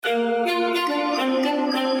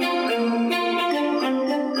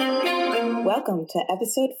Welcome to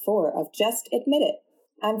episode 4 of Just Admit It.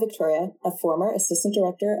 I'm Victoria, a former assistant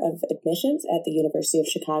director of admissions at the University of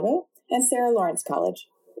Chicago and Sarah Lawrence College.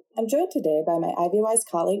 I'm joined today by my Ivywise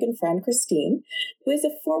colleague and friend Christine, who is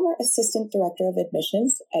a former assistant director of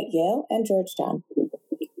admissions at Yale and Georgetown.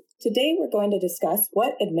 Today we're going to discuss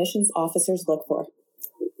what admissions officers look for.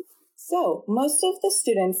 So, most of the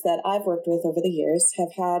students that I've worked with over the years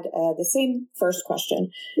have had the same first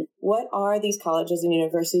question. What are these colleges and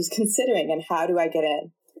universities considering, and how do I get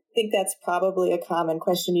in? I think that's probably a common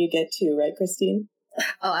question you get too, right, Christine?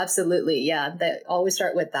 Oh, absolutely. Yeah. They always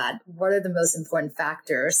start with that. What are the most important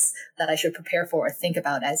factors that I should prepare for or think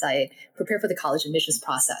about as I prepare for the college admissions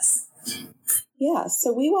process? Yeah,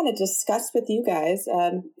 so we want to discuss with you guys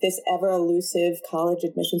this ever-elusive college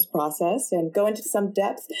admissions process and go into some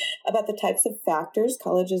depth about the types of factors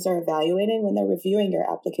colleges are evaluating when they're reviewing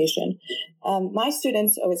your application. My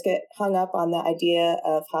students always get hung up on the idea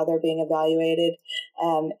of how they're being evaluated,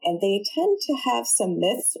 and they tend to have some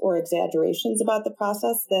myths or exaggerations about the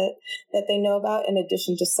process that they know about, in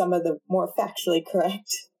addition to some of the more factually correct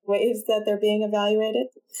ways that they're being evaluated.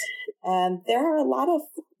 There are a lot of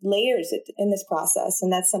layers in this process,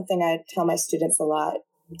 and that's something I tell my students a lot.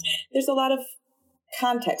 There's a lot of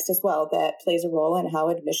context as well that plays a role in how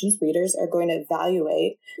admissions readers are going to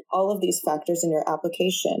evaluate all of these factors in your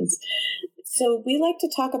applications. So we like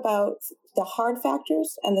to talk about the hard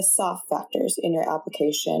factors and the soft factors in your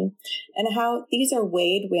application and how these are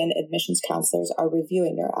weighed when admissions counselors are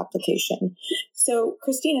reviewing your application. So,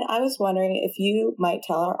 Christina, I was wondering if you might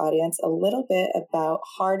tell our audience a little bit about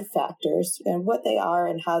hard factors and what they are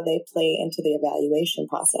and how they play into the evaluation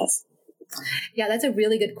process. Yeah, that's a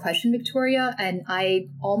really good question, Victoria. And I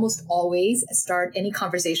almost always start any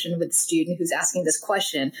conversation with a student who's asking this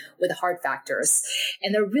question with hard factors.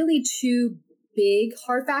 And there are really two big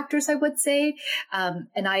hard factors, I would say.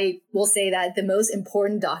 And I will say that the most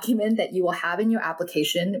important document that you will have in your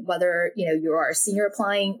application, whether you are a senior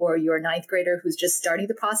applying or you're a ninth grader who's just starting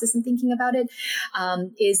the process and thinking about it,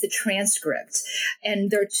 is the transcript. And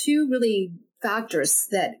there are two really factors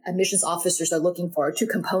that admissions officers are looking for, two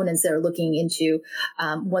components they're looking into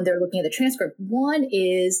when they're looking at the transcript. One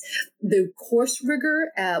is the course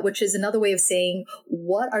rigor, which is another way of saying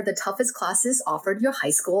what are the toughest classes offered in your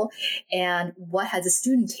high school and what has a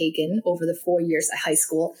student taken over the 4 years at high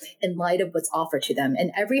school in light of what's offered to them.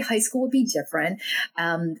 And every high school will be different.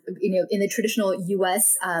 In the traditional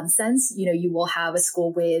U.S. sense, you will have a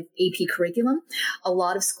school with AP curriculum. A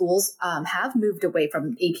lot of schools have moved away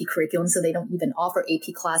from AP curriculum, so they don't even offer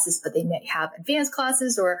AP classes, but they may have advanced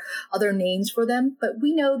classes or other names for them. But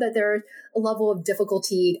we know that there's a level of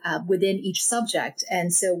difficulty within each subject.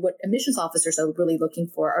 And so what admissions officers are really looking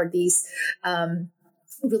for are these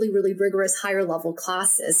really, really rigorous higher level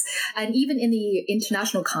classes. And even in the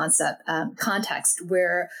international context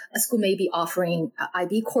where a school may be offering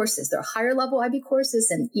IB courses, there are higher level IB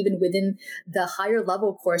courses. And even within the higher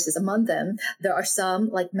level courses among them, there are some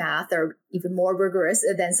like math that are even more rigorous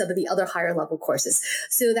than some of the other higher level courses.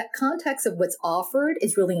 So that context of what's offered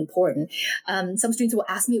is really important. Some students will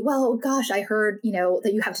ask me, well, gosh, I heard,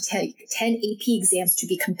 that you have to take 10 AP exams to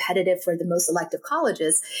be competitive for the most selective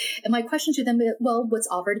colleges. And my question to them is, well, what's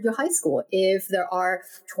offered at your high school? If there are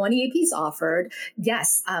 20 APs offered,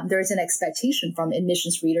 yes, there is an expectation from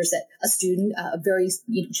admissions readers that a student, a very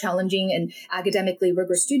challenging and academically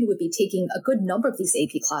rigorous student would be taking a good number of these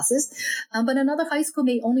AP classes. But another high school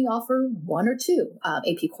may only offer one or two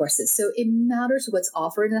AP courses. So it matters what's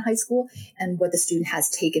offered in high school and what the student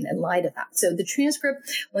has taken in light of that. So the transcript,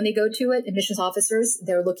 when they go to it, admissions officers,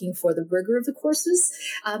 they're looking for the rigor of the courses,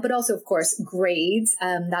 but also, of course, grades.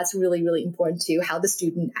 That's really, really important too, how the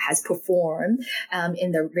student has performed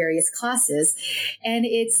in their various classes. And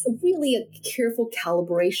it's really a careful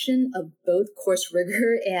calibration of both course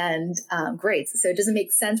rigor and grades. So it doesn't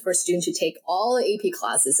make sense for a student to take all the AP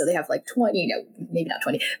classes. So they have like 20, maybe not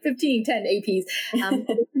 20, 15, 10 APs. They can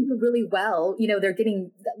do really well. They're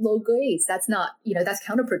getting low grades. That's not, that's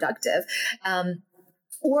counterproductive.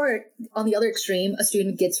 Or on the other extreme, a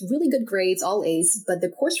student gets really good grades, all A's, but the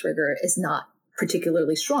course rigor is not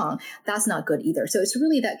particularly strong. That's not good either. So it's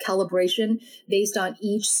really that calibration based on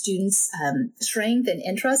each student's strength and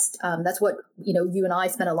interest. That's what, you and I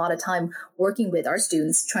spend a lot of time working with our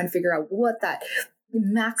students, trying to figure out what that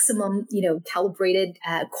maximum, calibrated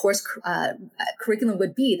course curriculum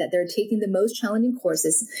would be, that they're taking the most challenging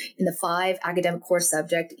courses in the 5 academic course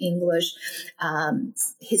subject, English,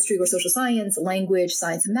 history or social science, language,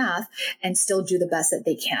 science, and math, and still do the best that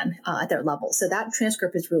they can at their level. So that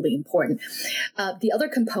transcript is really important. The other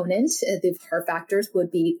component, the hard factors, would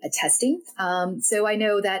be testing. So I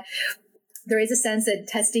know that there is a sense that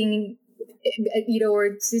testing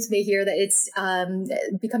or students may hear that it's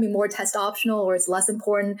becoming more test optional, or it's less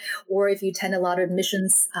important. Or if you attend a lot of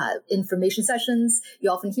admissions information sessions, you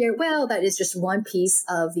often hear, well, that is just one piece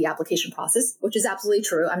of the application process, which is absolutely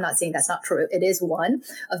true. I'm not saying that's not true. It is one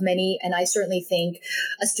of many. And I certainly think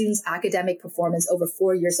a student's academic performance over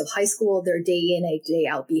 4 years of high school, their day in and day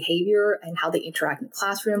out behavior and how they interact in the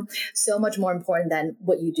classroom, so much more important than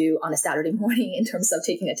what you do on a Saturday morning in terms of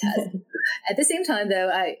taking a test. At the same time, though,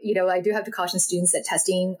 I do have to caution students that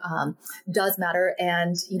testing does matter.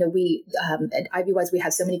 And, we at IvyWise, we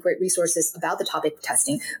have so many great resources about the topic of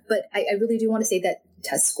testing. But I really do want to say that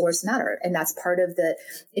test scores matter. And that's part of the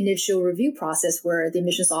initial review process where the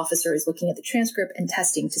admissions officer is looking at the transcript and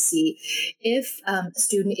testing to see if a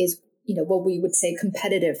student is what we would say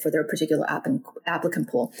competitive for their particular applicant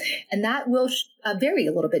pool. And that will vary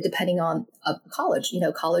a little bit depending on a college.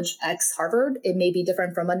 College X Harvard, it may be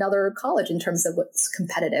different from another college in terms of what's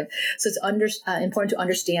competitive. So it's important to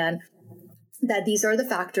understand that these are the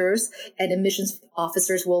factors, and admissions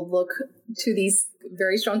officers will look to these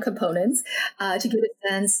very strong components to get a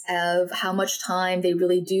sense of how much time they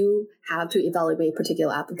really do have to evaluate a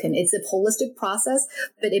particular applicant. It's a holistic process,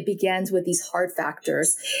 but it begins with these hard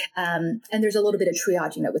factors. And there's a little bit of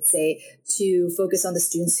triaging, I would say, to focus on the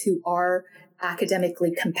students who are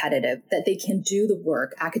academically competitive, that they can do the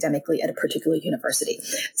work academically at a particular university.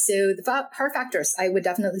 So the hard factors, I would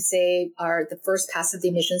definitely say, are the first pass of the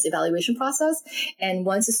admissions evaluation process. And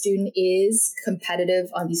once a student is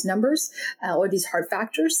competitive on these numbers or these hard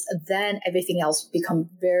factors, then everything else becomes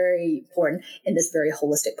very important in this very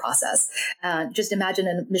holistic process. Just imagine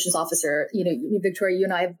an admissions officer, Victoria, you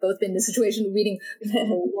and I have both been in this situation reading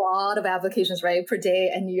a lot of applications, right, per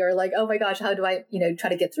day. And you're like, oh my gosh, how do I,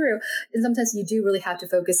 try to get through? And sometimes you do really have to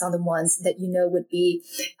focus on the ones that would be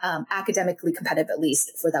academically competitive, at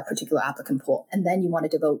least for that particular applicant pool. And then you want to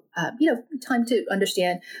devote, time to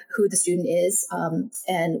understand who the student is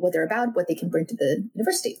and what they're about, what they can bring to the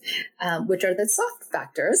university, which are the soft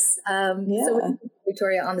factors. So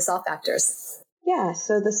Victoria, on the soft factors. Yeah,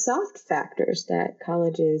 so the soft factors that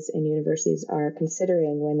colleges and universities are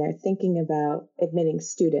considering when they're thinking about admitting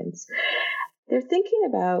students, they're thinking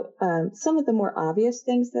about some of the more obvious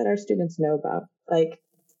things that our students know about, like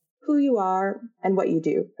who you are and what you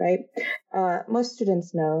do, right? Most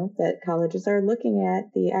students know that colleges are looking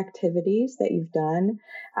at the activities that you've done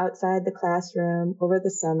outside the classroom over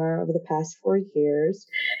the summer, over the past 4 years.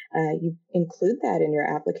 You include that in your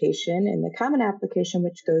application. In the common application,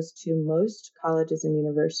 which goes to most colleges and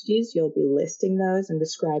universities, you'll be listing those and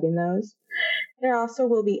describing those. There also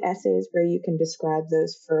will be essays where you can describe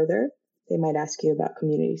those further. They might ask you about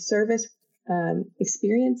community service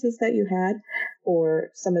experiences that you had, or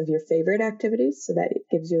some of your favorite activities, so that it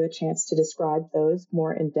gives you a chance to describe those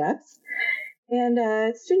more in depth. And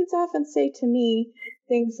students often say to me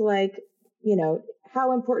things like,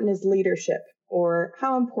 how important is leadership, or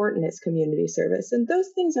how important is community service? And those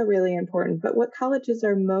things are really important. But what colleges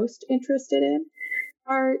are most interested in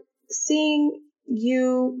are seeing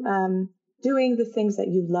you doing the things that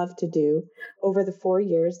you love to do over the 4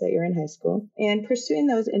 years that you're in high school, and pursuing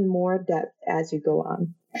those in more depth as you go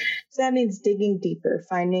on. So that means digging deeper,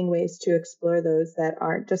 finding ways to explore those that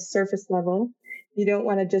aren't just surface level. You don't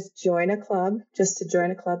want to just join a club just to join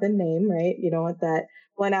a club in name, right? You don't want that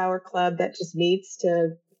 1 hour club that just meets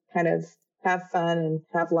to kind of have fun and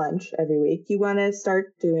have lunch every week. You want to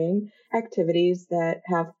start doing activities that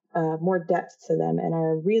have more depth to them and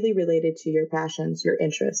are really related to your passions, your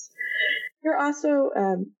interests. You're also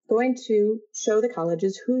going to show the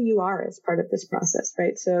colleges who you are as part of this process,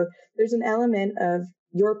 right? So there's an element of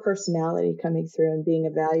your personality coming through and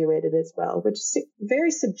being evaluated as well, which is very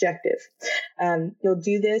subjective. You'll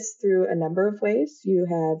do this through a number of ways. You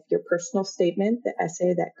have your personal statement, the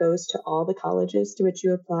essay that goes to all the colleges to which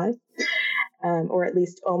you apply, or at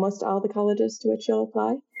least almost all the colleges to which you'll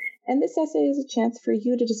apply. And this essay is a chance for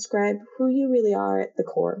you to describe who you really are at the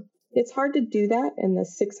core. It's hard to do that in the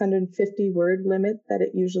 650 word limit that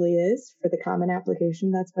it usually is for the common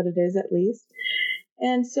application. That's what it is, at least.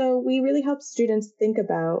 And so we really help students think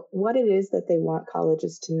about what it is that they want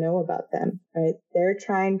colleges to know about them, right? They're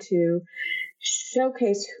trying to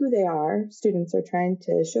showcase who they are. Students are trying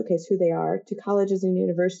to showcase who they are to colleges and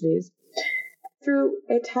universities through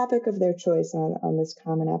a topic of their choice on this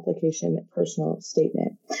common application personal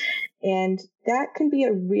statement. And that can be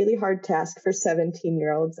a really hard task for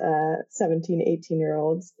 17-year-olds,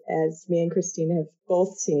 18-year-olds, as me and Christine have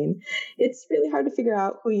both seen. It's really hard to figure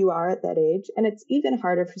out who you are at that age, and it's even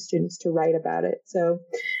harder for students to write about it. So,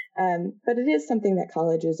 but it is something that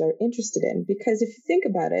colleges are interested in, because if you think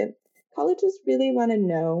about it, colleges really want to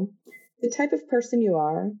know the type of person you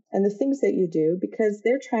are and the things that you do, because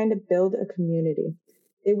they're trying to build a community.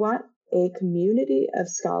 They want a community of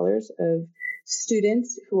scholars, of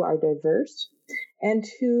students who are diverse and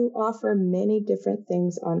who offer many different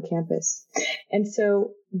things on campus. And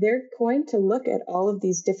so they're going to look at all of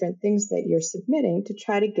these different things that you're submitting to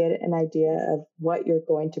try to get an idea of what you're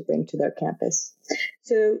going to bring to their campus.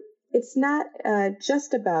 So it's not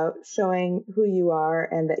just about showing who you are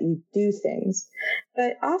and that you do things,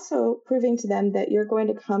 but also proving to them that you're going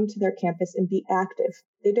to come to their campus and be active.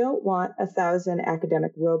 They don't want 1,000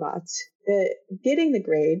 academic robots. Getting the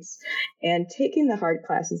grades and taking the hard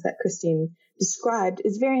classes that Christine described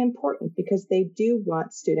is very important, because they do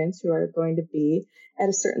want students who are going to be at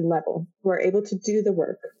a certain level, who are able to do the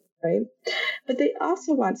work, right? But they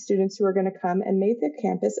also want students who are going to come and make their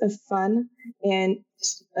campus a fun and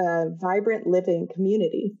vibrant living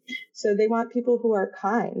community. So they want people who are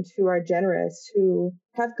kind, who are generous, who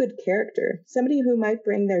have good character, somebody who might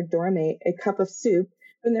bring their dorm mate a cup of soup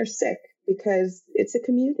when they're sick, because it's a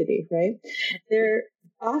community, right? They're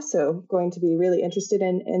also going to be really interested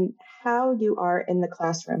in how you are in the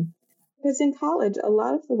classroom. Because in college, a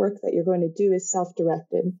lot of the work that you're going to do is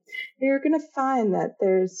self-directed. You're going to find that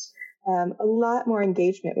there's a lot more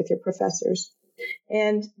engagement with your professors.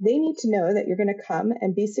 And they need to know that you're going to come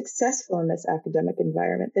and be successful in this academic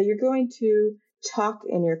environment, that you're going to talk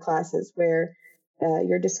in your classes, where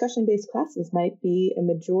your discussion-based classes might be a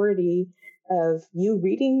majority of you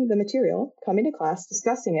reading the material, coming to class,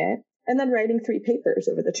 discussing it, and then writing 3 papers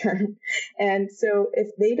over the term. And so if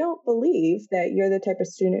they don't believe that you're the type of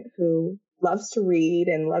student who loves to read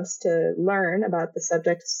and loves to learn about the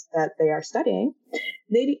subjects that they are studying,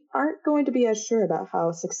 they aren't going to be as sure about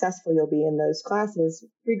how successful you'll be in those classes,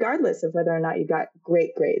 regardless of whether or not you got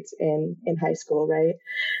great grades in high school, right?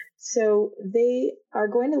 So they are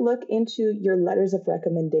going to look into your letters of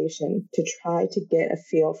recommendation to try to get a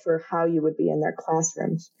feel for how you would be in their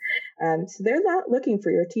classrooms. So they're not looking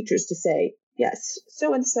for your teachers to say, yes,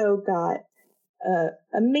 so-and-so got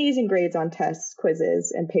amazing grades on tests,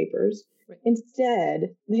 quizzes, and papers. Right.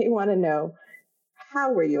 Instead, they want to know,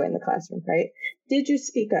 how were you in the classroom, right? Did you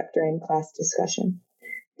speak up during class discussion?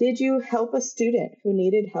 Did you help a student who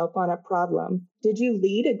needed help on a problem? Did you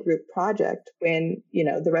lead a group project when,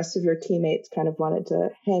 the rest of your teammates kind of wanted to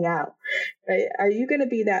hang out? Right? Are you going to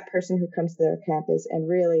be that person who comes to their campus and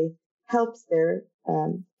really helps their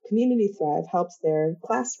community thrive, helps their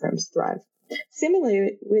classrooms thrive?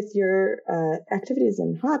 Similarly, with your activities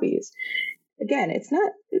and hobbies, again, it's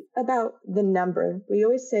not about the number. We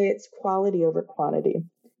always say it's quality over quantity,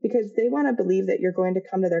 because they want to believe that you're going to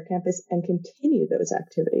come to their campus and continue those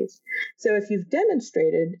activities. So if you've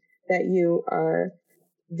demonstrated that you are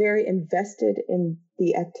very invested in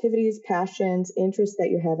the activities, passions, interests that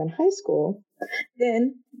you have in high school,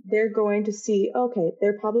 then they're going to see, okay,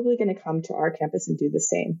 they're probably going to come to our campus and do the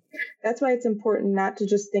same. That's why it's important not to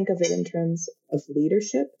just think of it in terms of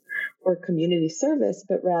leadership or community service,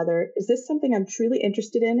 but rather, is this something I'm truly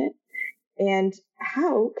interested in it? And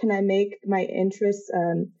how can I make my interests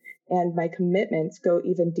and my commitments go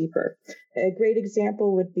even deeper? A great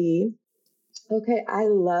example would be, okay, I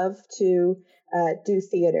love to do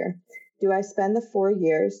theater. Do I spend the 4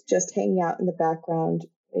 years just hanging out in the background,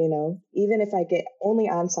 even if I get only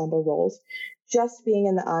ensemble roles, just being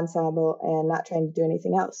in the ensemble and not trying to do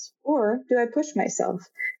anything else? Or do I push myself?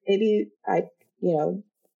 Maybe I,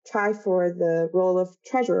 try for the role of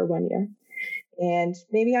treasurer one year. And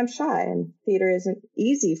maybe I'm shy and theater isn't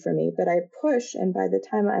easy for me, but I push. And by the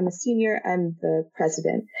time I'm a senior, I'm the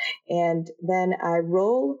president. And then I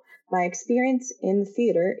roll my experience in the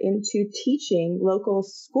theater into teaching local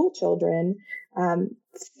school children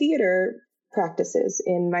theater practices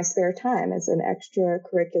in my spare time as an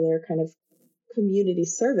extracurricular kind of community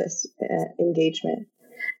service engagement,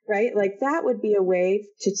 right? Like that would be a way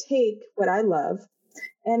to take what I love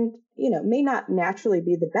and, may not naturally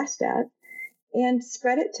be the best at, and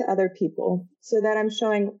spread it to other people so that I'm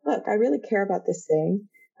showing, look, I really care about this thing.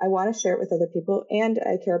 I want to share it with other people, and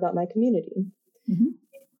I care about my community. Mm-hmm.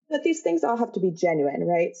 But these things all have to be genuine,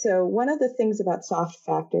 right? So one of the things about soft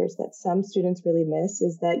factors that some students really miss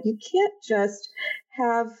is that you can't just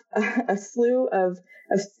have a slew of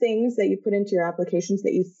things that you put into your applications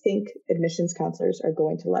that you think admissions counselors are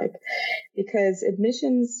going to like. Because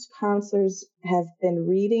admissions counselors have been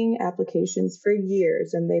reading applications for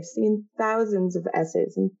years, and they've seen thousands of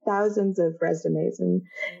essays and thousands of resumes, and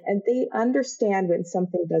they understand when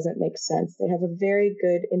something doesn't make sense. They have a very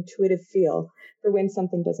good intuitive feel for when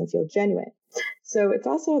something doesn't feel genuine. So it's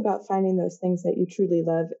also about finding those things that you truly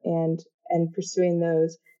love and pursuing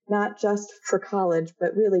those not just for college,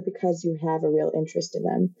 but really because you have a real interest in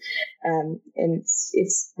them. And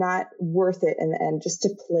it's not worth it in the end just to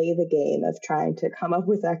play the game of trying to come up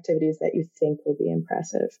with activities that you think will be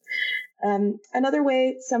impressive. Another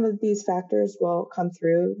way some of these factors will come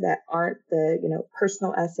through that aren't the,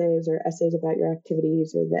 personal essays or essays about your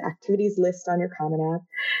activities or the activities list on your Common App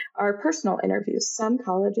are personal interviews. Some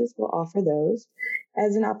colleges will offer those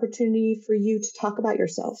as an opportunity for you to talk about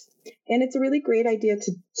yourself. And it's a really great idea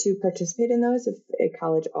to participate in those if a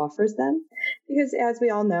college offers them, because as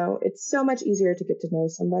we all know, it's so much easier to get to know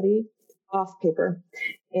somebody off paper.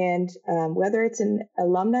 And whether it's an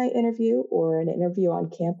alumni interview or an interview on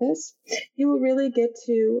campus, you will really get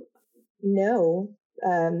to know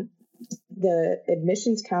the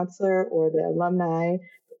admissions counselor or the alumni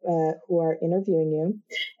who are interviewing you,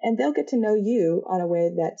 and they'll get to know you on a way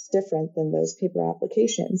that's different than those paper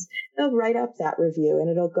applications. They'll write up that review and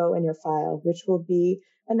it'll go in your file, which will be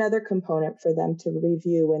another component for them to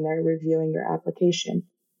review when they're reviewing your application.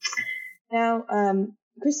 Now,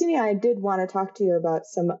 Christine and I did want to talk to you about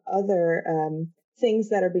some other things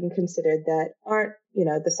that are being considered that aren't,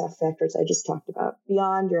 the soft factors I just talked about,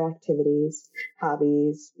 beyond your activities,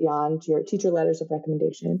 hobbies, beyond your teacher letters of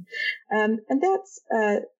recommendation. And that's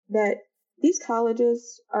that these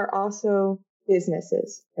colleges are also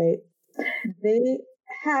businesses, right? They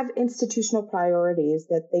have institutional priorities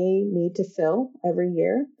that they need to fill every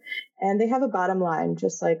year, and they have a bottom line,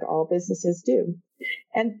 just like all businesses do.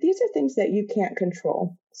 And these are things that you can't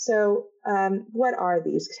control. So what are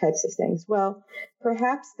these types of things? Well,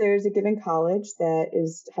 perhaps there's a given college that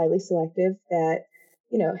is highly selective that,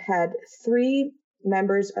 had 3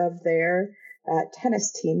 members of their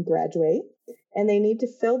tennis team graduate, and they need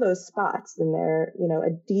to fill those spots. And they're,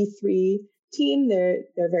 a D3 team.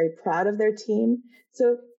 They're very proud of their team.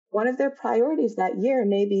 So one of their priorities that year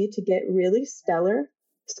may be to get really stellar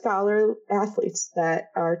scholar athletes that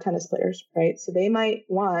are tennis players, right? So they might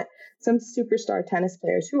want some superstar tennis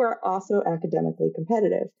players who are also academically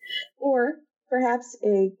competitive. Or perhaps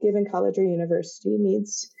a given college or university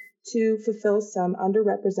needs to fulfill some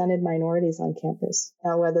underrepresented minorities on campus.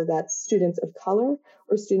 Now, whether that's students of color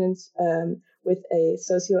or students with a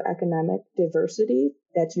socioeconomic diversity,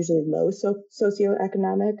 that's usually low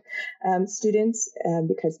socioeconomic students,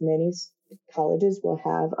 because many colleges will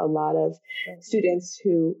have a lot of students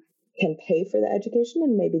who can pay for the education,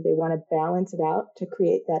 and maybe they want to balance it out to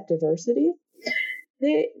create that diversity.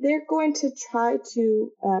 They're going to try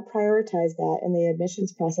to prioritize that in the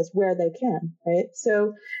admissions process where they can, right?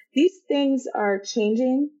 So these things are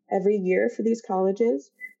changing every year for these colleges.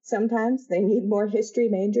 Sometimes they need more history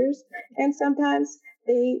majors, and sometimes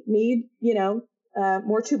they need,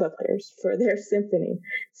 more tuba players for their symphony.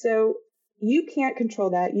 So you can't control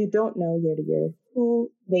that. You don't know year to year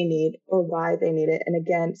who they need or why they need it. And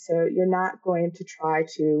again, so you're not going to try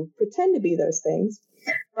to pretend to be those things,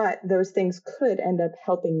 but those things could end up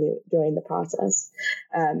helping you during the process.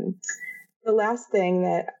 The last thing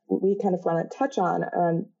that we kind of want to touch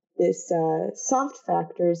on this soft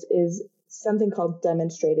factors is something called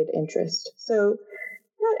demonstrated interest. So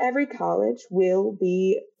not every college will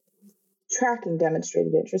be tracking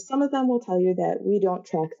demonstrated interest. Some of them will tell you that we don't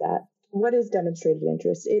track that. What is demonstrated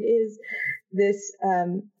interest? It is this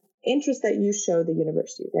interest that you show the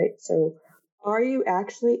university, right? So are you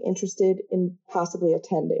actually interested in possibly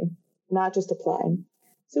attending, not just applying?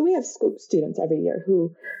 So we have students every year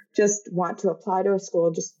who just want to apply to a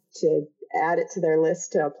school just to add it to their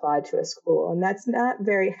list to apply to a school. And that's not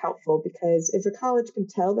very helpful, because if a college can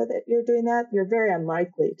tell that you're doing that, you're very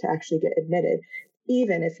unlikely to actually get admitted,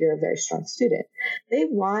 even if you're a very strong student. They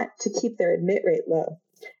want to keep their admit rate low.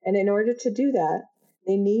 And in order to do that,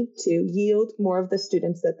 they need to yield more of the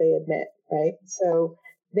students that they admit, right? So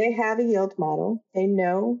they have a yield model. They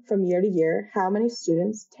know from year to year how many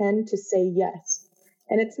students tend to say yes.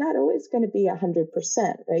 And it's not always going to be 100%,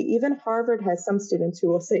 right? Even Harvard has some students who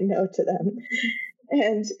will say no to them.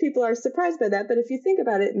 And people are surprised by that. But if you think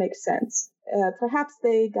about it, it makes sense. Perhaps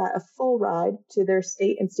they got a full ride to their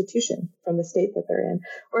state institution from the state that they're in.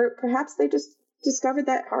 Or perhaps they just discovered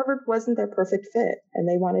that Harvard wasn't their perfect fit and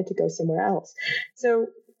they wanted to go somewhere else. So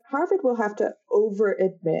Harvard will have to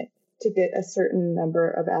over-admit to get a certain number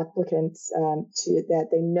of applicants to that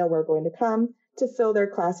they know are going to come to fill their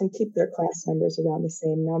class and keep their class numbers around the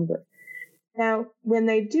same number. Now, when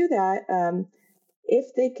they do that, if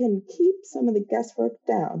they can keep some of the guesswork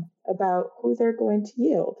down about who they're going to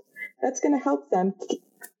yield, that's going to help them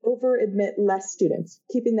over-admit less students,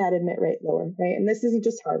 keeping that admit rate lower, right? And this isn't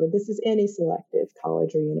just Harvard. This is any selective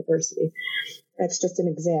college or university. That's just an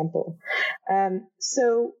example.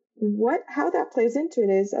 So how that plays into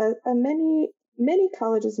it is many many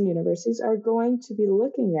colleges and universities are going to be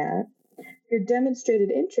looking at your demonstrated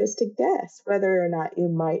interest to guess whether or not you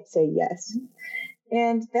might say yes.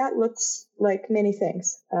 And that looks like many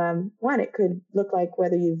things. One, it could look like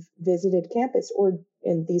whether you've visited campus, or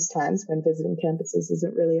in these times when visiting campuses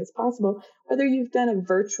isn't really as possible, whether you've done a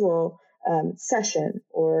virtual session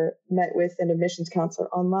or met with an admissions counselor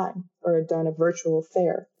online or done a virtual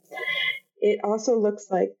fair. It also looks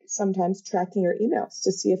like sometimes tracking your emails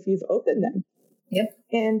to see if you've opened them. Yep.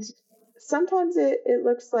 And sometimes it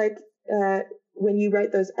looks like when you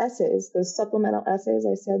write those essays, those supplemental essays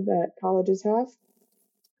I said that colleges have,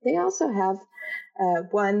 they also have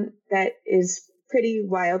one that is pretty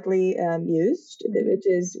widely used, which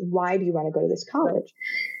is, why do you want to go to this college?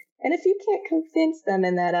 And if you can't convince them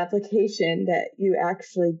in that application that you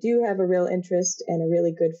actually do have a real interest and a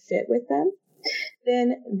really good fit with them,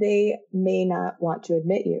 then they may not want to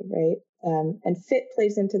admit you, right? And fit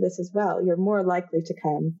plays into this as well. You're more likely to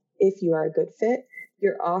come if you are a good fit.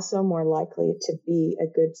 You're also more likely to be a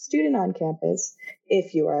good student on campus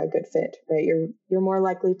if you are a good fit, right? You're more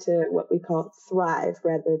likely to what we call thrive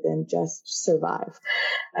rather than just survive.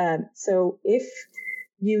 So if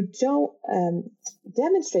you don't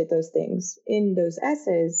demonstrate those things in those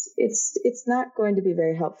essays, it's not going to be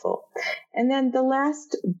very helpful. And then the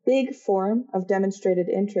last big form of demonstrated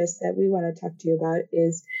interest that we want to talk to you about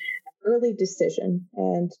is early decision.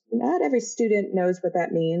 And not every student knows what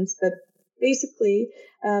that means, but basically,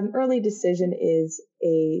 early decision is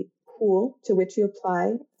a pool to which you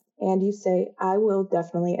apply and you say, I will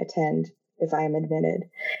definitely attend if I am admitted.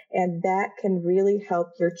 And that can really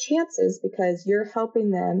help your chances because you're helping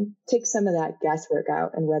them take some of that guesswork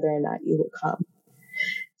out and whether or not you will come.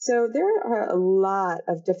 So there are a lot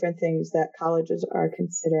of different things that colleges are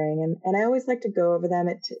considering, and I always like to go over them.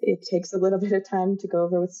 It takes a little bit of time to go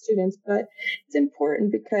over with students, but it's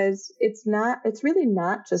important because it's really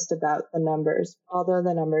not just about the numbers, although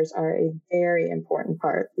the numbers are a very important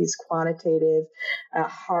part. These quantitative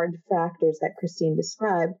hard factors that Christine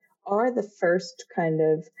described are the first kind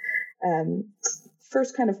of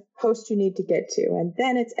post you need to get to, and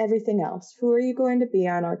then it's everything else. Who are you going to be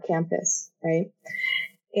on our campus, right?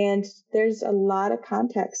 And there's a lot of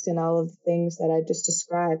context in all of the things that I just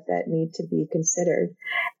described that need to be considered.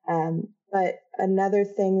 But another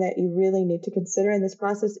thing that you really need to consider in this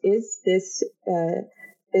process is this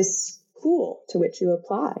pool to which you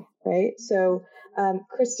apply, right? So,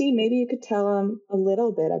 Christine, maybe you could tell them a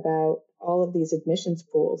little bit about all of these admissions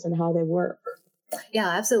pools and how they work. Yeah,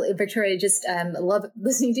 absolutely. Victoria, just love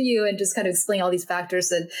listening to you and just kind of explain all these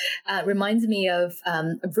factors. And reminds me of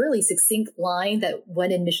a really succinct line that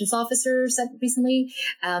one admissions officer said recently,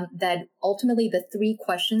 that ultimately the three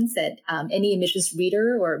questions that any admissions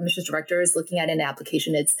reader or admissions director is looking at in an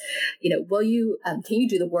application, it's, will you, can you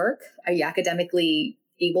do the work? Are you academically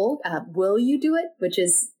able? Will you do it? Which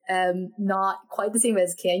is not quite the same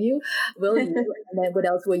as can you, will you, and then what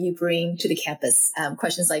else will you bring to the campus?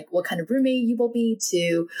 Questions like what kind of roommate you will be,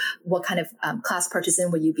 to what kind of class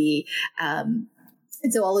participant will you be, and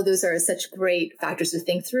so all of those are such great factors to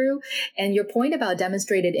think through. And your point about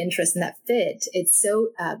demonstrated interest in that fit, it's so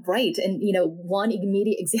right. And, one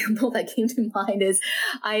immediate example that came to mind is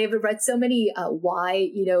I have read so many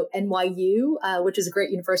NYU, which is a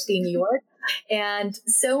great university in New York. And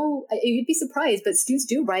so you'd be surprised, but students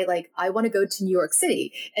do write like, I want to go to New York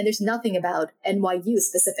City. And there's nothing about NYU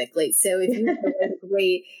specifically. So if you have a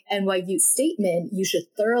great NYU statement, you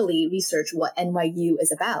should thoroughly research what NYU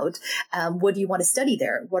is about. What do you want to study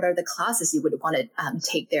there? What are the classes you would want to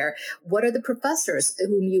take there? What are the professors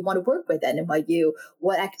whom you want to work with at NYU?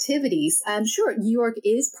 What activities? Sure, New York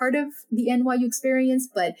is part of the NYU experience,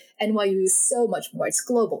 but NYU is so much more. It's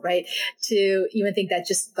global, right? To even think that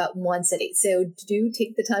just about one city. So do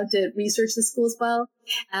take the time to research the school as well.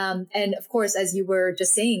 And of course, as you were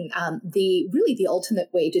just saying, the ultimate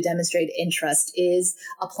way to demonstrate interest is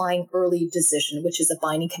applying early decision, which is a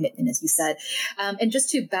binding commitment, as you said. And just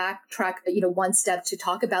to backtrack, one step to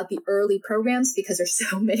talk about the early programs, because there's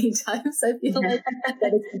so many times I feel like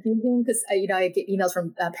that it's confusing because, I get emails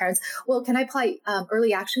from parents. Well, can I apply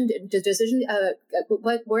early action decision?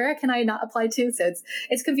 Where can I not apply to? So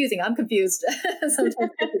it's confusing. I'm confused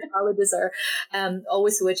sometimes because colleges are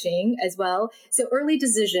always switching as well. So early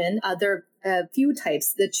decision, there are a few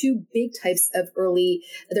types. There are two types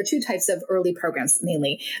of early programs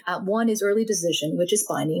mainly. One is early decision, which is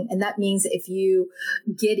binding. And that means if you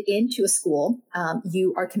get into a school,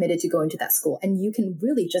 you are committed to going to that school. And you can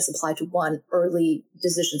really just apply to one early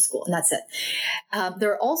decision school, and that's it.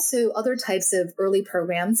 There are also other types of early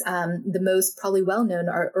programs. The most probably well-known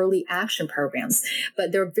are early action programs,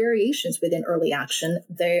 but there are variations within early action.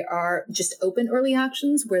 They are just open early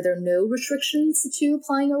actions where there are no restrictions to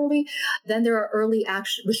applying early. Then there are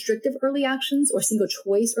restrictive early actions or single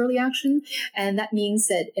choice early action. And that means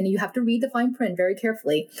that, and you have to read the fine print very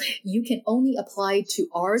carefully, you can only apply to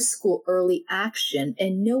our school early action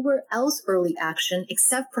and nowhere else early action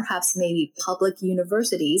except perhaps maybe public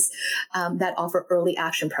universities that offer early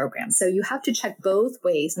action programs. So you have to check both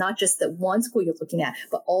ways, not just the one school you're looking at,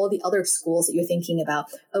 but all the other schools that you're thinking about.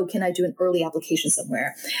 Oh, can I do an early application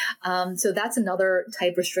somewhere? So that's another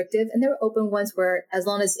type restrictive. And there are open ones where as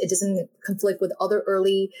long as it doesn't conflict with other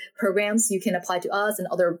early programs, you can apply to us and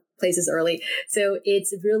other places early. So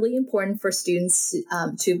it's really important for students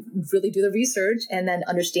to really do the research and then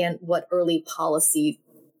understand what early policy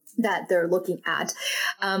that they're looking at.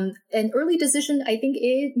 And early decision, I think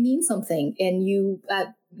it means something. And you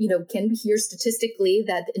can hear statistically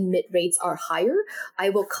that the admit rates are higher. I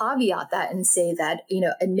will caveat that and say that,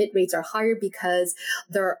 admit rates are higher because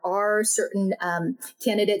there are certain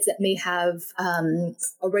candidates that may have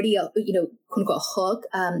already, quote unquote hook.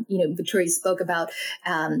 Victoria spoke about,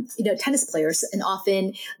 tennis players, and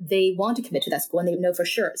often they want to commit to that school and they know for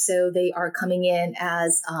sure. So they are coming in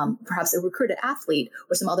as perhaps a recruited athlete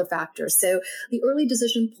or some other factors. So the early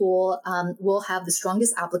decision pool will have the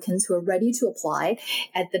strongest applicants who are ready to apply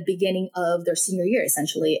at the beginning of their senior year,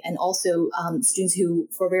 essentially, and also students who,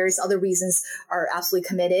 for various other reasons, are absolutely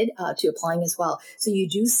committed to applying as well. So you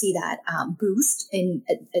do see that boost in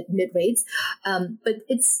admit rates. But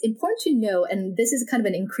it's important to know, and this is kind of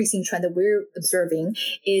an increasing trend that we're observing,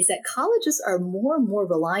 is that colleges are more and more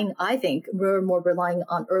relying, I think,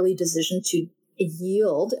 on early decision to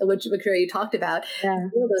yield, which Victoria, you talked about,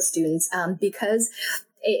 yield those students, because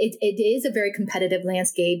it is a very competitive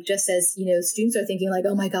landscape, just as, students are thinking like,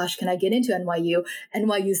 oh my gosh, can I get into NYU?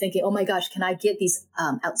 NYU is thinking, oh my gosh, can I get these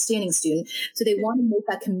outstanding students? So they want to make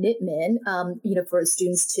that commitment, for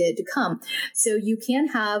students to come. So you can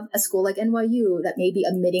have a school like NYU that may be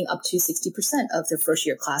admitting up to 60% of their first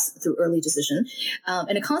year class through early decision.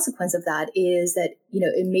 And a consequence of that is that,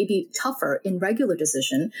 it may be tougher in regular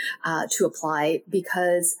decision to apply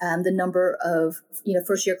because the number of,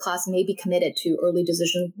 first year class may be committed to early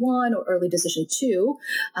decision 1 or early decision 2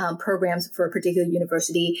 programs for a particular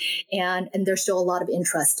university, and there's still a lot of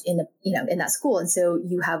interest in that school, and so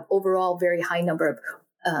you have overall very high number of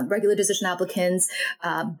regular decision applicants,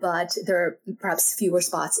 but there are perhaps fewer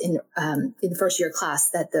spots in the first year class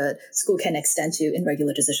that the school can extend to in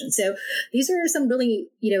regular decision. So these are some really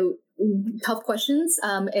tough questions.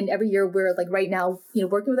 And every year we're like right now,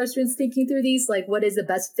 working with our students, thinking through these, like what is the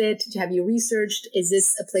best fit? Have you researched? Is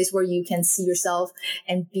this a place where you can see yourself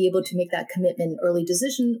and be able to make that commitment early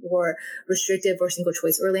decision or restrictive or single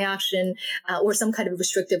choice early action, or some kind of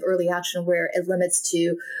restrictive early action where it limits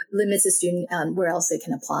the student where else they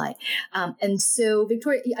can apply. And so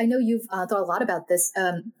Victoria, I know you've thought a lot about this.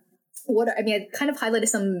 I kind of highlighted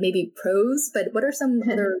some maybe pros, but what are some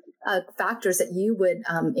other factors that you would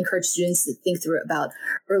encourage students to think through about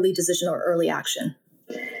early decision or early action?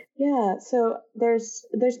 Yeah, so there's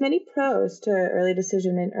many pros to early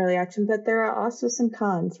decision and early action, but there are also some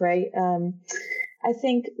cons, right? I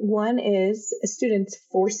think one is students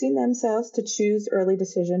forcing themselves to choose early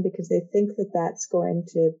decision because they think that that's going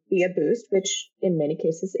to be a boost, which in many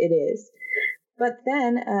cases it is. But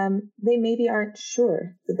then they maybe aren't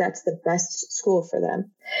sure that that's the best school for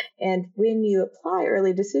them. And when you apply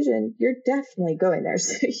early decision, you're definitely going there.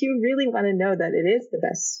 So you really want to know that it is the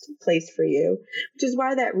best place for you, which is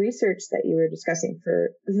why that research that you were discussing for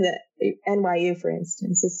the NYU, for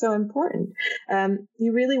instance, is so important.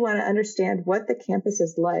 You really want to understand what the campus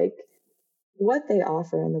is like, what they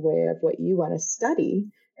offer in the way of what you want to study,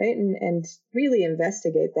 right? And really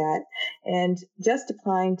investigate that. And just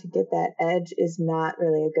applying to get that edge is not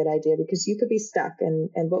really a good idea because you could be stuck. And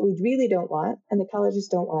what we really don't want, and the colleges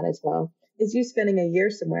don't want as well, is you spending a year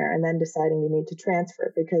somewhere and then deciding you need to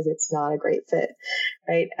transfer because it's not a great fit,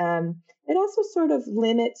 right? It also sort of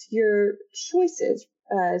limits your choices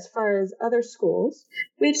as far as other schools,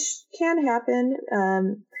 which can happen.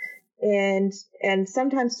 And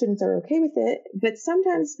sometimes students are okay with it, but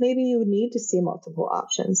sometimes maybe you need to see multiple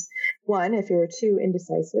options. One, if you're too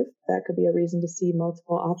indecisive, that could be a reason to see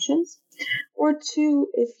multiple options. Or two,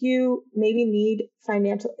 if you maybe need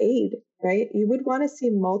financial aid, right? You would want to see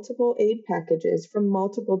multiple aid packages from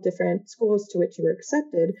multiple different schools to which you were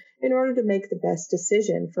accepted in order to make the best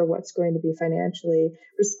decision for what's going to be financially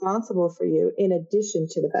responsible for you in addition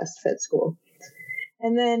to the best fit school.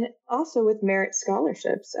 And then also with merit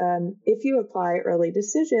scholarships, if you apply early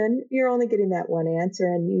decision, you're only getting that one answer,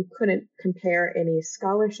 and you couldn't compare any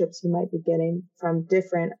scholarships you might be getting from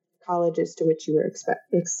different colleges to which you were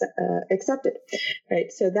accepted,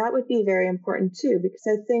 right? So that would be very important too, because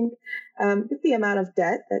I think with the amount of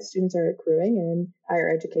debt that students are accruing in higher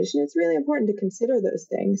education, it's really important to consider those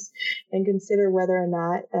things and consider whether or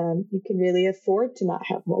not you can really afford to not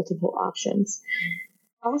have multiple options.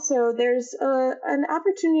 Also, there's an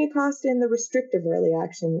opportunity cost in the restrictive early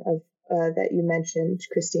action of that you mentioned,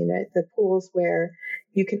 Christine, right? The pools where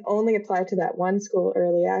you can only apply to that one school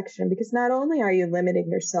early action, because not only are you limiting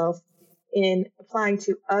yourself in applying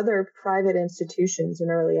to other private institutions in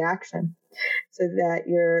early action, so that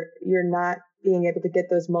you're not being able to get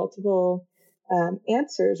those multiple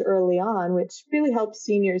answers early on, which really helps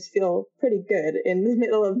seniors feel pretty good in the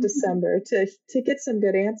middle of December to get some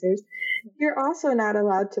good answers. You're also not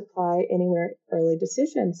allowed to apply anywhere early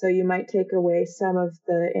decision. So you might take away some of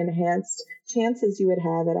the enhanced chances you would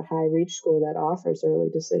have at a high reach school that offers early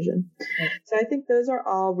decision. So I think those are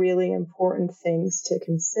all really important things to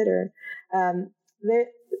consider.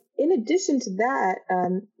 In addition to that,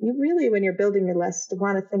 you really, when you're building your list,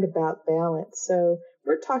 want to think about balance. So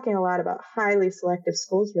we're talking a lot about highly selective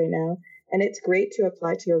schools right now, and it's great to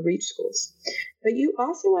apply to your reach schools. But you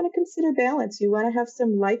also want to consider balance. You want to have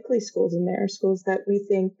some likely schools in there, schools that we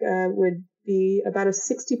think would be about a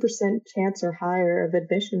 60% chance or higher of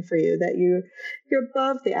admission for you, that you're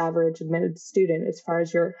above the average admitted student as far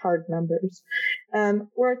as your hard numbers.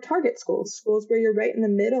 Or target schools where you're right in the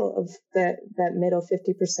middle of that middle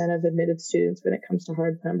 50% of admitted students when it comes to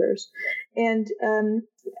hard numbers. And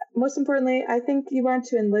most importantly, I think you want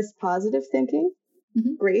to enlist positive thinking.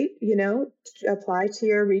 Mm-hmm. Great, to apply to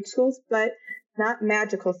your reach schools, but not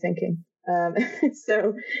magical thinking.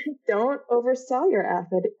 So don't oversell your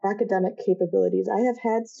academic capabilities. I have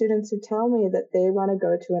had students who tell me that they want to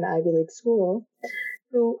go to an Ivy League school,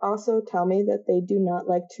 who also tell me that they do not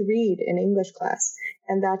like to read in English class.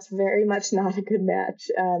 And that's very much not a good match.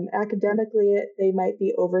 Academically, they might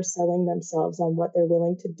be overselling themselves on what they're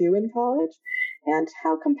willing to do in college and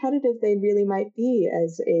how competitive they really might be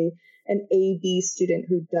as an AB student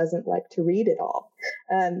who doesn't like to read at all.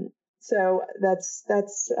 So that's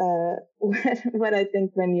what I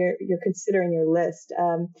think when you're considering your list.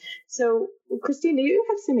 So Christine, do you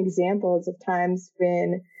have some examples of times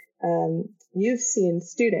when you've seen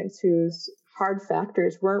students whose hard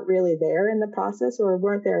factors weren't really there in the process, or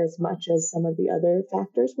weren't there as much as some of the other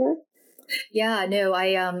factors were? Yeah, no,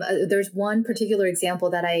 there's one particular example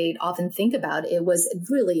that I often think about. It was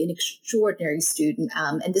really an extraordinary student,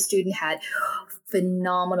 and the student had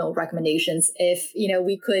phenomenal recommendations. If,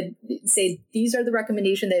 we could say these are the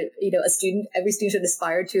recommendation that, every student should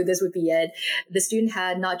aspire to, this would be it. The student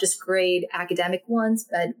had not just great academic ones,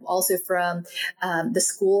 but also from the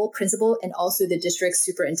school principal and also the district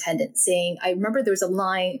superintendent saying, I remember there was a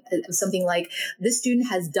line of something like, this student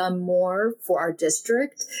has done more for our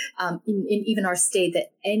district, in even our state,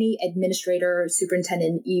 that any administrator,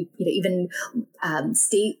 superintendent, even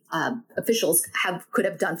state officials could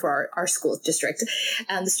have done for our school district.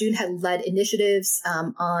 The student had led initiatives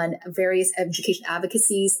on various education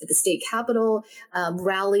advocacies at the state capitol,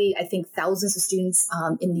 rallied, I think, thousands of students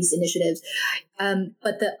in these initiatives.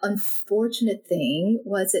 But the unfortunate thing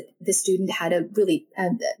was that the student had a really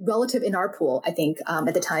relative in our pool, I think,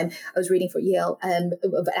 at the time I was reading for Yale,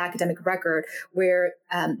 of an academic record where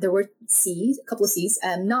there were C's, a couple of C's,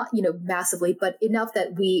 not, massively, but enough that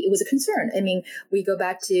it was a concern. I mean, I go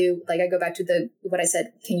back to what I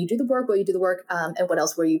said, can you do the work? Will you do the work? And what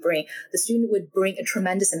else will you bring? The student would bring a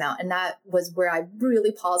tremendous amount. And that was where I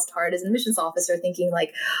really paused hard as an admissions officer, thinking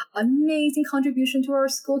like, amazing contribution to our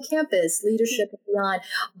school campus, leadership, beyond,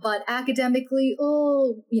 but academically,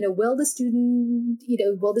 will the student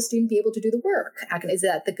be able to do the work? Is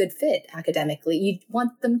that the good fit academically? You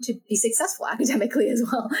want them to be successful academically as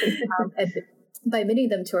well, and by admitting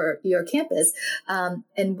them to your campus,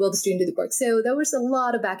 and will the student do the work? So there was a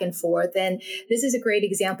lot of back and forth, and this is a great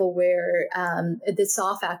example where the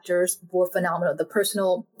soft factors were phenomenal. The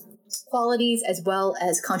personal qualities as well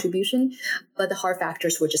as contribution, but the hard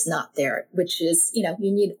factors were just not there, which is, you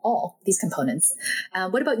need all these components.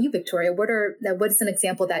 What about you, Victoria? What is an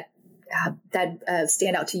example that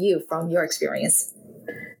stand out to you from your experience?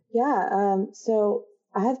 Yeah. So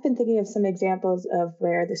I have been thinking of some examples of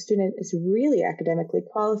where the student is really academically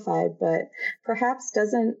qualified, but perhaps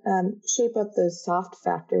doesn't shape up those soft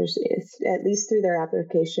factors, at least through their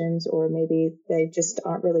applications, or maybe they just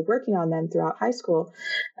aren't really working on them throughout high school.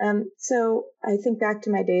 So I think back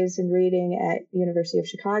to my days in reading at University of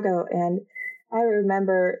Chicago, and I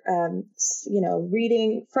remember,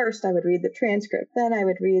 reading first. I would read the transcript, then I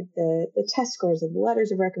would read the test scores and the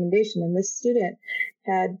letters of recommendation. And this student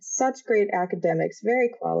had such great academics, very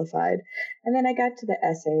qualified. And then I got to the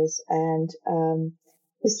essays, and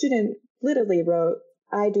the student literally wrote,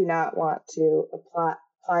 "I do not want to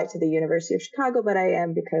apply to the University of Chicago, but I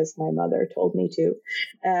am because my mother told me to."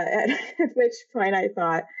 At which point I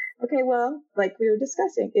thought, okay, well, like we were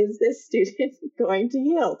discussing, is this student going to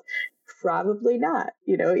yield? Probably not,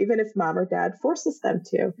 even if mom or dad forces them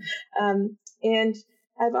to. And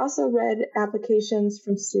I've also read applications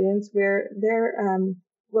from students where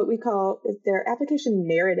what we call their application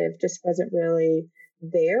narrative just wasn't really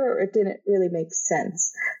there, or it didn't really make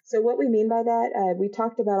sense. So what we mean by that, we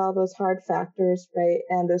talked about all those hard factors, right,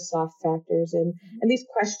 and those soft factors, and these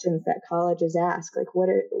questions that colleges ask, like what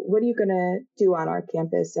are you going to do on our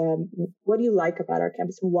campus? What do you like about our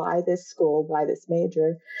campus? Why this school? Why this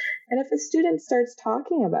major? And if a student starts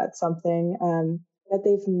talking about something that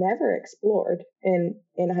they've never explored in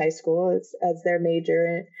high school as their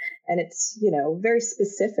major, and it's very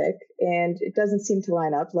specific, and it doesn't seem to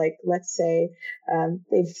line up. Like, let's say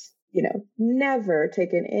they've never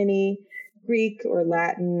taken any Greek or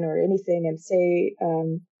Latin or anything, and say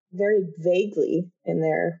very vaguely in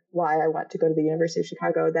their why I want to go to the University of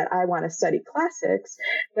Chicago that I want to study classics,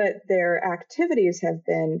 but their activities have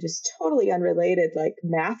been just totally unrelated, like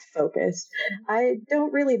math focused. I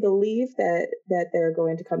don't really believe that they're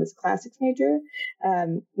going to come as a classics major.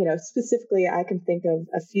 Specifically, I can think of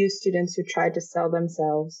a few students who tried to sell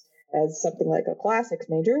themselves as something like a classics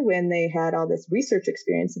major when they had all this research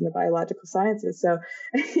experience in the biological sciences. So,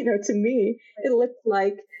 to me, it looked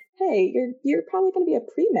like, hey, you're probably going to be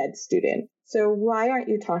a pre-med student, so why aren't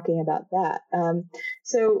you talking about that?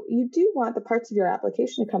 So you do want the parts of your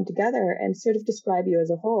application to come together and sort of describe you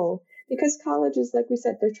as a whole, because colleges, like we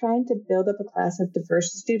said, they're trying to build up a class of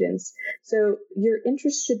diverse students. So your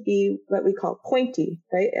interest should be what we call pointy,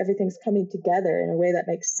 right? Everything's coming together in a way that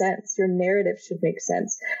makes sense. Your narrative should make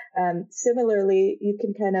sense. Similarly, you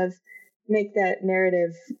can kind of make that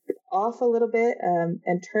narrative off a little bit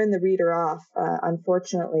and turn the reader off.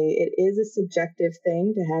 Unfortunately, it is a subjective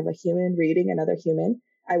thing to have a human reading another human.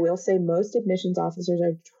 I will say most admissions officers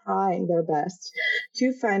are trying their best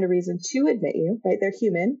to find a reason to admit you, right? They're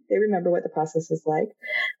human. They remember what the process is like.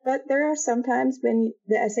 But there are some times when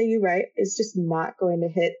the essay you write is just not going to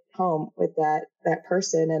hit home with that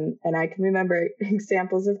person. And I can remember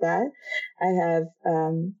examples of that. I have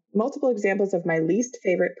multiple examples of my least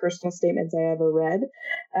favorite personal statements I ever read.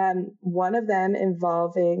 One of them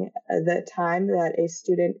involving the time that a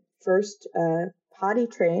student first potty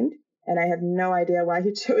trained. And I have no idea why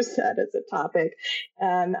he chose that as a topic.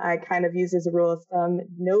 I kind of use as a rule of thumb,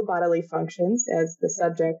 no bodily functions as the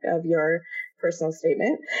subject of your personal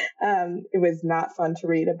statement. It was not fun to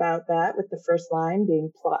read about that, with the first line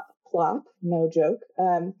being plop, plop, no joke.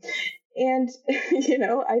 And,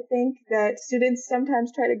 I think that students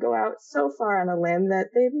sometimes try to go out so far on a limb that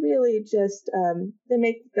they really just, they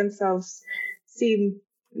make themselves seem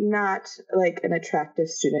not like an attractive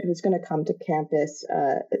student who's going to come to campus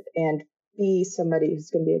and be somebody who's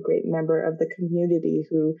going to be a great member of the community,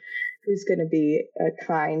 who's going to be a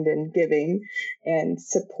kind and giving and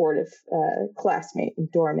supportive classmate and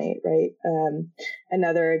dormmate, right?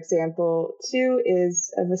 Another example, too, is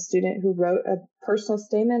of a student who wrote a personal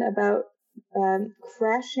statement about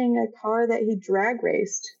crashing a car that he drag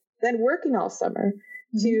raced, then working all summer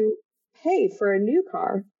to pay for a new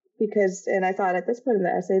car. And I thought at this point in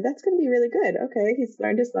the essay, that's going to be really good. Okay, he's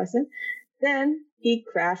learned his lesson. Then he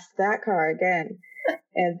crashed that car again.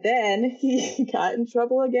 And then he got in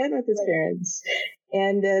trouble again with his parents.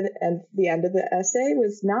 And the end of the essay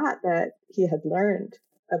was not that he had learned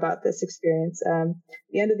about this experience.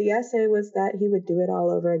 The end of the essay was that he would do it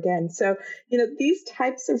all over again. So, these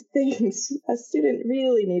types of things a student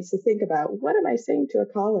really needs to think about. What am I saying to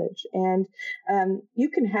a college? And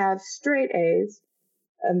you can have straight A's,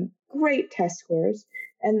 great test scores,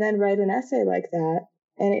 and then write an essay like that,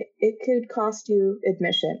 and it could cost you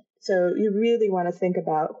admission. So you really want to think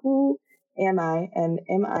about, who am I, and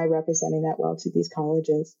am I representing that well to these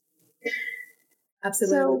colleges?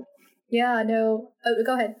 Absolutely. So, yeah, no. Oh,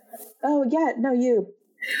 go ahead. Oh, yeah, no, you.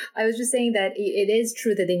 I was just saying that it is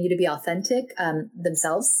true that they need to be authentic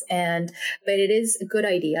themselves, but it is a good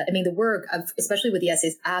idea. I mean, the work of, especially with the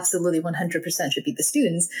essays, absolutely 100% should be the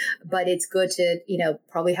students, but it's good to,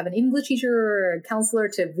 probably have an English teacher or a counselor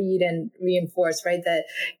to read and reinforce, right, that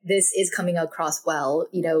this is coming across well,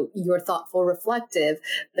 you're thoughtful, reflective,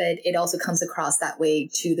 but it also comes across that way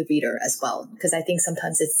to the reader as well. Because I think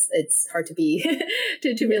sometimes it's hard to be,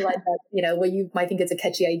 to realize that, what you might think is a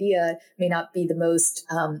catchy idea may not be the most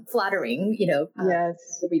flattering, the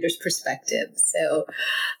reader's perspective. So,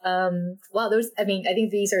 wow, I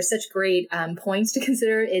think these are such great points to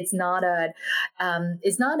consider. It's not an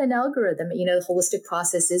algorithm. The holistic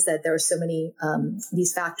process is that there are so many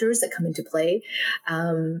these factors that come into play,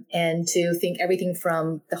 and to think everything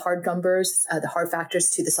from the hard numbers, the hard factors,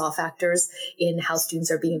 to the soft factors in how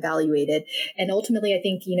students are being evaluated. And ultimately, I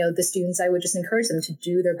think the students, I would just encourage them to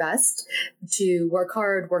do their best, to work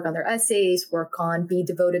hard, work on their essays, be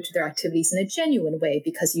devoted to their activities in a genuine way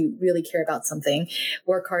because you really care about something.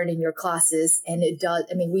 Work hard in your classes, and it does.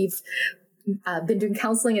 I mean, we've been doing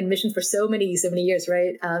counseling and admissions for so many years,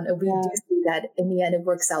 right? And we do see that in the end, it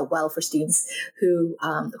works out well for students who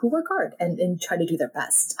work hard and try to do their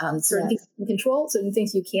best. Certain things you can control, certain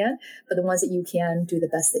things you can't, but the ones that you can, do the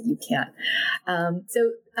best that you can.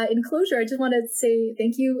 In closure, I just want to say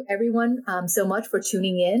thank you, everyone, so much for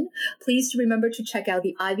tuning in. Please remember to check out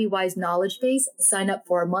the IvyWise Knowledge Base, sign up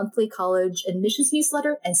for our monthly college admissions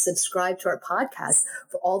newsletter, and subscribe to our podcast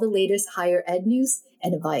for all the latest higher ed news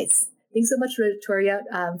and advice. Thanks so much, Victoria,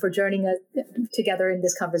 for joining us together in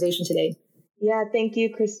this conversation today. Yeah, thank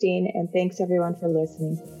you, Christine, and thanks everyone for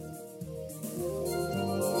listening.